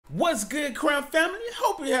What's good, Crown family?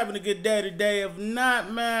 Hope you're having a good day today. If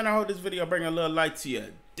not, man, I hope this video bring a little light to your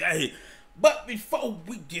day. But before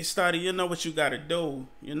we get started, you know what you gotta do.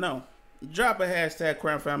 You know, drop a hashtag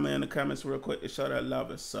Crown family in the comments real quick to show that love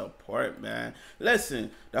and support, man.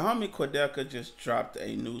 Listen, the homie Quadeca just dropped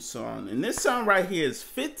a new song, and this song right here is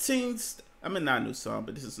 15. I mean, not a new song,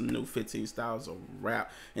 but this is a new 15 styles of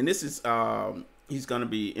rap, and this is he's gonna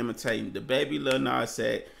be imitating Dababy, Lil Nas,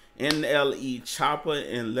 NLE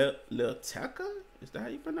Choppa, and Lil Tecca. Is that how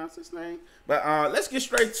you pronounce his name? But let's get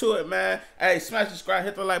straight to it, man. Hey, smash, subscribe,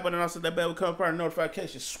 hit the like button, also that bell will come part of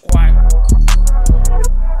notification squad.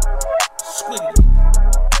 Squeaky.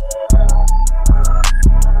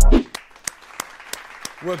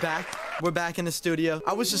 We're back in the studio.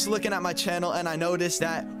 I was just looking at my channel and I noticed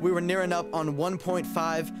that we were nearing up on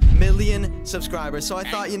 1.5 million subscribers. So I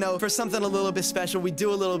thought, you know, for something a little bit special, we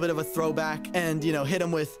do a little bit of a throwback and, you know, hit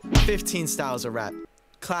them with 15 styles of rap.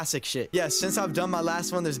 Classic shit. Yeah, since I've done my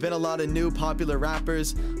last one, there's been a lot of new popular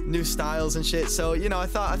rappers, new styles and shit. So, you know, I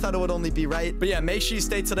thought it would only be right. But yeah, make sure you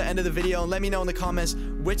stay till the end of the video and let me know in the comments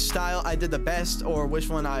which style I did the best or which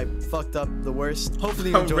one I fucked up the worst.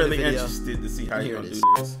 Hopefully you enjoy the video. I'm really interested to see how you're gonna do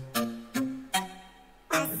this.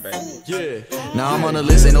 Yeah. Now I'm on the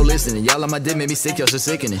list, ain't no listening. Y'all on my dick, made me sick, y'all so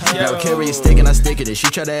sickening. Now I carry a stick and I stick in it. She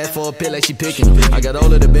try to ask for a pill like she picking it. I got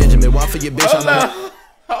all of the Benjamin, why for your bitch?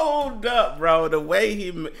 Hold up, bro. The way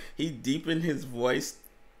he deepened his voice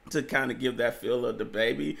to kind of give that feel of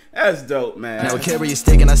Dababy, that's dope, man. Now I carry a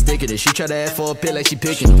stick and I stick in it. She try to ask for a pill like she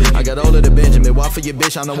picking it. I got all of the Benjamin, why for your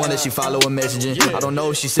bitch? I'm the one that she following messaging. I don't know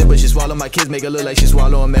if she sick, but she swallow my kids, make her look like she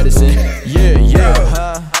swallowing medicine.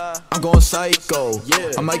 Yeah. I'm going psycho.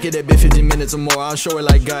 I might get that bitch 15 minutes or more. I'll show her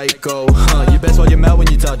like Geico. You best hold your mouth when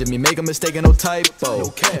you talk to me. Make a mistake and no typo.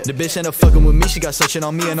 The bitch ain't no fucking with me. She got suction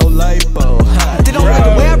on me and no lipo. They don't like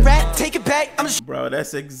the way I rap. Take it back. Bro,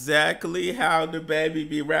 that's exactly how Dababy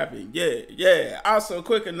be rapping. Yeah. Also,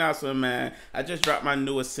 quick announcement, man. I just dropped my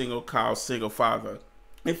newest single called Single Father.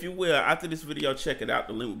 If you will, after this video, check it out.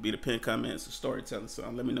 The link will be the pinned comments, the storytelling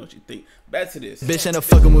song. Let me know what you think. Back to this. Bitch ain't no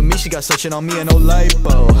fucking with me. She got suction on me and no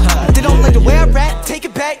lipo. They don't like the way I rap. Take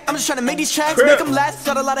it back. I'm just trying to make these tracks, make them last.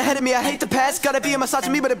 Got a lot ahead of me. I hate the past. Gotta be a massage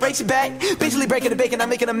to me, but it breaks your back. Basically breaking the bacon. I'm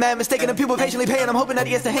making a mad mistake, and people patiently paying. I'm hoping that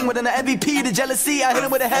he gets to hang with an MVP. The jealousy, I hit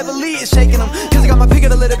him with a heavily. It's shaking him. Cause I got my pick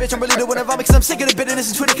of the little bitch. I'm really doing it vomit. Cause I'm sick of the bitterness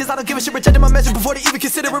and Twitter. Cause I don't give a shit. Rejecting my message before they even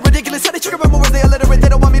consider it ridiculous. How they trigger my words, they illiterate. They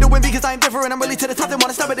don't want me to win because I am different. I'm really to the top. They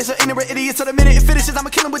wanna stop it. They're so ignorant idiots. So the minute it finishes, I'ma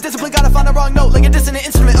kill him with discipline. Gotta find the wrong note like a dissonant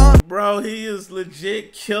instrument. Bro, he is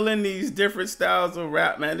legit killing these different styles of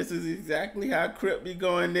rap, man. This is exactly how Crip be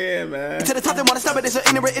going there, man. To the top, they wanna stop it. They're so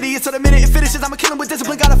ignorant idiots. So the minute it finishes, I'ma kill him with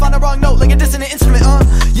discipline. Gotta find the wrong note like a dissonant instrument.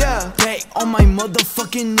 Yeah. Back on my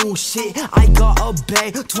motherfucking new shit. I got a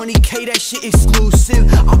bag, 20K, that shit exclusive.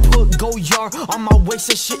 I put gold yard on my waist,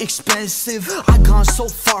 that shit expensive. I gone so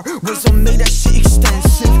far, resume, that shit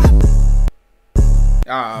extensive.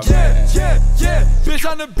 Yeah, bitch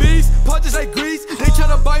on the beast, punches like grease. They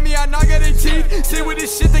tryna bite me, I knock at their teeth. See with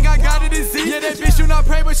this shit, think I got it in Z. Yeah, that bitch do not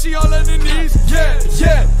pray, but she all on her knees. Yeah.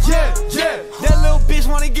 That little bitch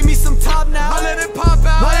wanna give me some top now. I let it pop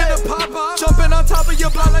out, I let it pop out. Jumping on top of your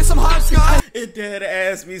block like some hopscotch. It dead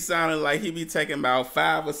ass me sounding like he be taking about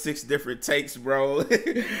 5 or 6 different takes, bro.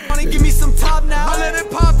 Wanna give me some top now. I let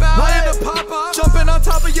it pop out, I let it pop out. Jumping on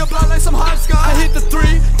top of your block like some hopscotch. I hit the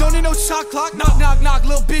 3, don't need no shot clock. Knock, knock, knock,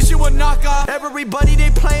 little bitch, you a knock off. Everybody, they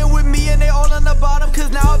playing with me and they all on the bottom, cause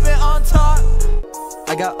now I've been on top.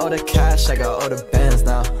 I got all the cash, I got all the bands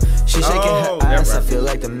now. She shaking her ass, I feel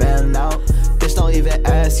like the man now. Bitch, don't even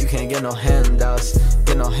ask, you can't get no handouts.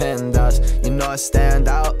 Get no handouts, you know I stand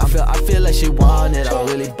out. I feel like she want it, I'm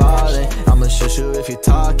really ballin'. I'ma shoot you if you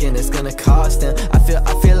talking, it's gonna cost him. I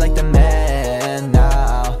feel like the man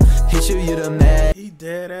now. Hit you, you the man. He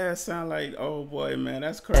dead ass sound like, oh boy, man,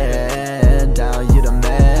 that's crazy. Man down, you the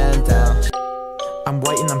man down. I'm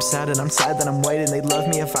white and I'm sad that I'm white and they'd love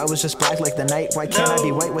me if I was just black like the night. Why can't I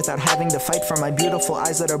be white without having to fight for my beautiful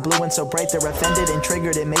eyes that are blue and so bright? They're offended and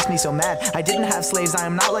triggered, it makes me so mad. I didn't have slaves, I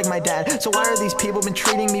am not like my dad. So why are these people been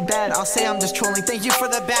treating me bad? I'll say I'm just trolling, thank you for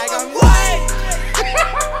the bag. I'm white!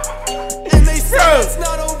 And they say it's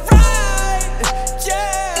not alright.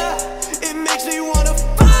 Yeah, it makes me wanna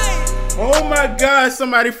fight. Oh my God,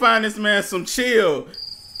 somebody find this man some chill.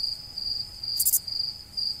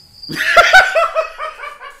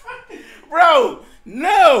 Bro,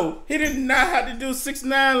 no, he did not have to do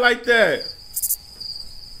 6ix9ine like that.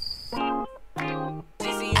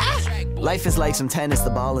 Life is like some tennis,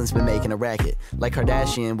 the balling's been making a racket. Like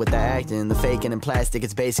Kardashian with the acting, the faking and plastic,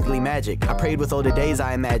 it's basically magic. I prayed with older days,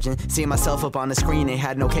 I imagine. Seeing myself up on the screen, ain't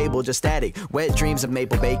had no cable, just static. Wet dreams of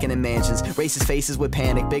maple bacon and mansions. Racist faces with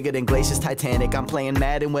panic, bigger than Glacier's Titanic. I'm playing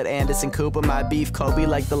Madden with Anderson Cooper. My beef Kobe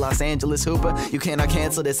like the Los Angeles Hooper. You cannot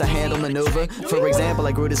cancel this, I handle maneuver. For example,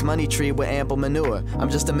 I grew this money tree with ample manure.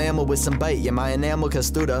 I'm just a mammal with some bite, yeah, my enamel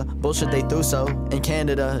castuda. Bullshit, they threw so. In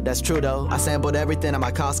Canada, that's true though. I sampled everything at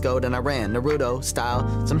my Costco, then I ran Naruto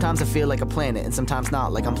style. Sometimes I feel like a planet, and sometimes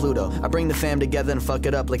not, like I'm Pluto. I bring the fam together and fuck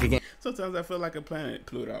it up like a game. Sometimes I feel like a planet,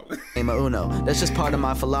 Pluto. Game of Uno. That's just part of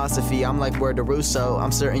my philosophy. I'm like word to Russo.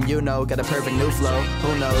 I'm certain you know. Got a perfect new flow.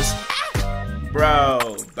 Who knows?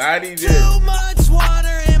 Bro, body this. Too much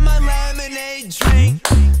water in my lemonade drink.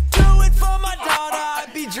 Do it for my daughter.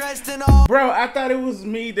 I'd be dressed in all. Bro, I thought it was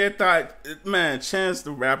me that thought, man, Chance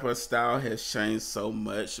the Rapper style has changed so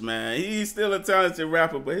much, man. He's still a talented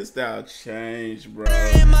rapper, but his style changed, bro.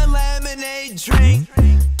 In my lemonade drink.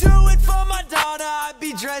 Do it for my daughter. I'd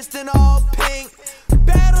be dressed in all pink.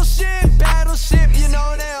 Battleship, battleship, you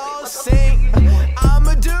know they all sing.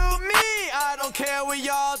 I'ma do me. I don't care what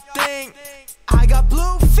y'all think. I got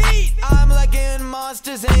blue feet. I'm like in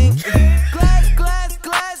Monsters Inc. Glass, glass,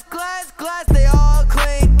 glass, glass, glass. They all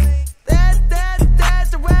clink. That's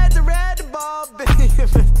the red ball, baby.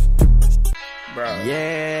 Bro.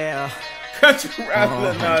 Yeah. Country rap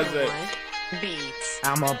Lil Nas.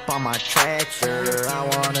 I'm up on my tractor, I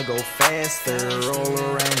wanna go faster. Roll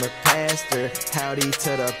around the pasture, howdy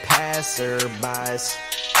to the passerbys.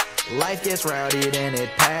 Life gets rowdy then it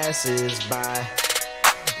passes by.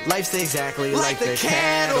 Life's exactly like the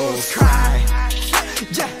cattle's cry.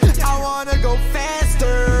 Yeah, I wanna go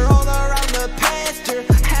faster. Roll around the pasture,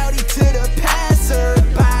 howdy to the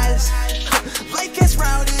passerbys. Life gets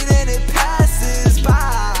rowdy then it passes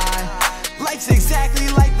by. Life's exactly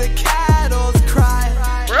like the cattle's cry.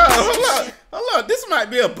 Bro, hold up. This might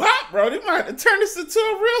be a bop, bro. They might have to turn this into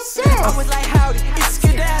a real song. I was like, howdy, it's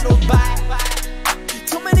skedaddled by.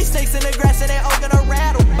 Too many snakes in the grass and they all gonna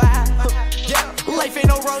rattle by. Yeah, life ain't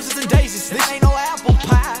no roses and daisies. This ain't no apple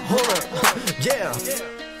pie. Hold up, yeah.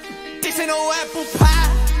 This ain't no apple pie,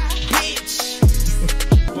 bitch.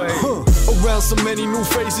 Around so many new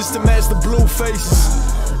faces to match the blue faces.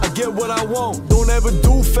 I get what I want, don't ever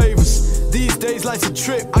do favors. These days life's a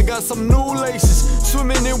trip, I got some new laces.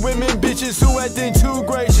 Swimming in women, bitches who acting too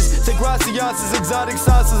gracious. Take gracias, exotic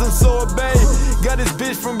sauces and sorbet. Got this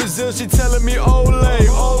bitch from Brazil, she telling me ole,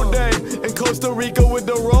 all day. In Costa Rica with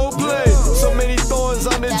the role play. So many thorns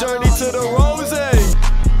on the journey to the rose.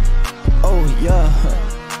 Oh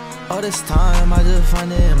yeah, all this time I just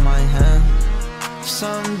find it in my hand.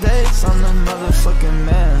 Some days I'm the motherfucking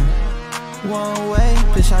man. One way,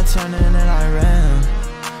 bitch, I turned in and I ran.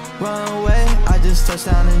 One way, I just touched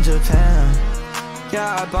down in Japan.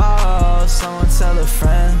 Yeah, I bought, someone tell a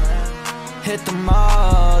friend. Hit the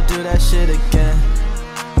mall, do that shit again.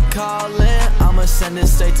 Call in, I'ma send it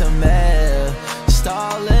straight to mail.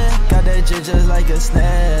 Stalling, got that jig just like a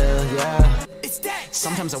snail, yeah.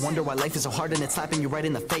 Sometimes I wonder why life is so hard and it's slapping you right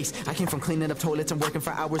in the face. I came from cleaning up toilets and working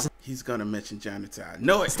for hours. He's gonna mention janitor. I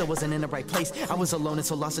know it. Still wasn't in the right place. I was alone and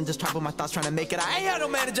so lost and just trapped with my thoughts trying to make it. I ain't had no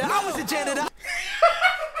manager, I was a janitor.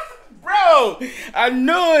 Bro, I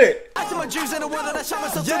knew it. I took my juice in the world and I shot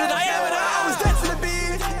myself through the diameter. I was destined to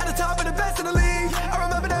be at the top of the best in the league. I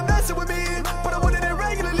remember them messing with me, but I wanted it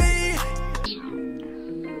regularly.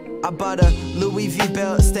 I bought a Louis V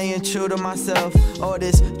belt, staying true to myself. All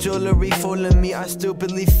this jewelry fooling me, I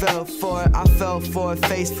stupidly fell for it. I fell for it,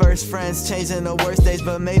 face first, friends changing the worst days,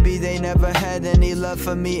 but maybe they never had any love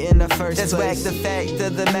for me in the first place. That's whack, the fact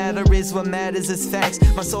of the matter is what matters is facts.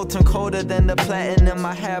 My soul turned colder than the platinum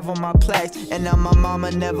I have on my plaques. And now my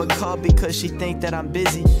mama never called because she think that I'm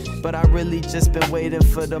busy, but I really just been waiting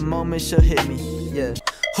for the moment she'll hit me, yeah.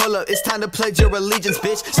 Hold up, it's time to pledge your allegiance,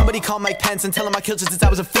 bitch. Somebody call Mike Pence and tell him I killed you since I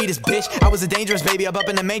was a fetus, bitch. I was a dangerous baby, I'm up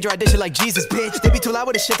in the manger, I did shit like Jesus, bitch. They be too loud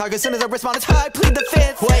with the shit talk, as soon as I respond, it's how I plead the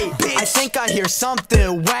fifth. Wait, bitch, I think I hear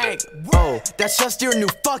something whack. Oh, that's just your new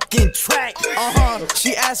fucking track.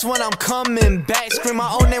 She asked when I'm coming back. Scream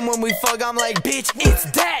my own name when we fuck, I'm like, bitch, it's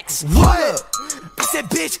Dax. What? I said,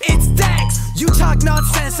 bitch, it's Dax. You talk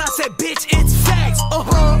nonsense, I said, bitch, it's facts.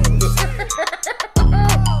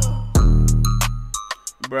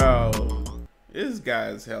 Bro, this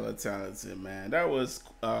guy is hella talented, man. That was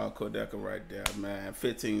Quadeca right there, man.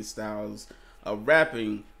 15 styles of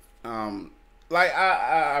rapping. Like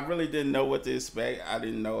I really didn't know what to expect. I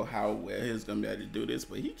didn't know how well he was gonna be able to do this,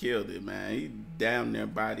 but he killed it, man. He damn near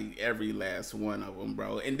bodied every last one of them,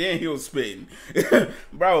 bro. And then he was spitting,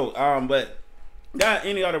 bro. But Got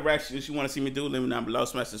any other reactions you want to see me do, let me know down below.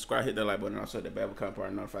 Smash subscribe, hit that like button, also hit that bell become part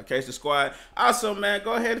of the notification squad. Also, man,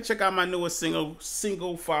 go ahead and check out my newest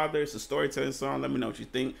single Father. It's a storytelling song. Let me know what you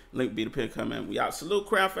think. Link be the pin comment. We out. Salute,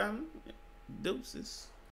 Crown family. Deuces.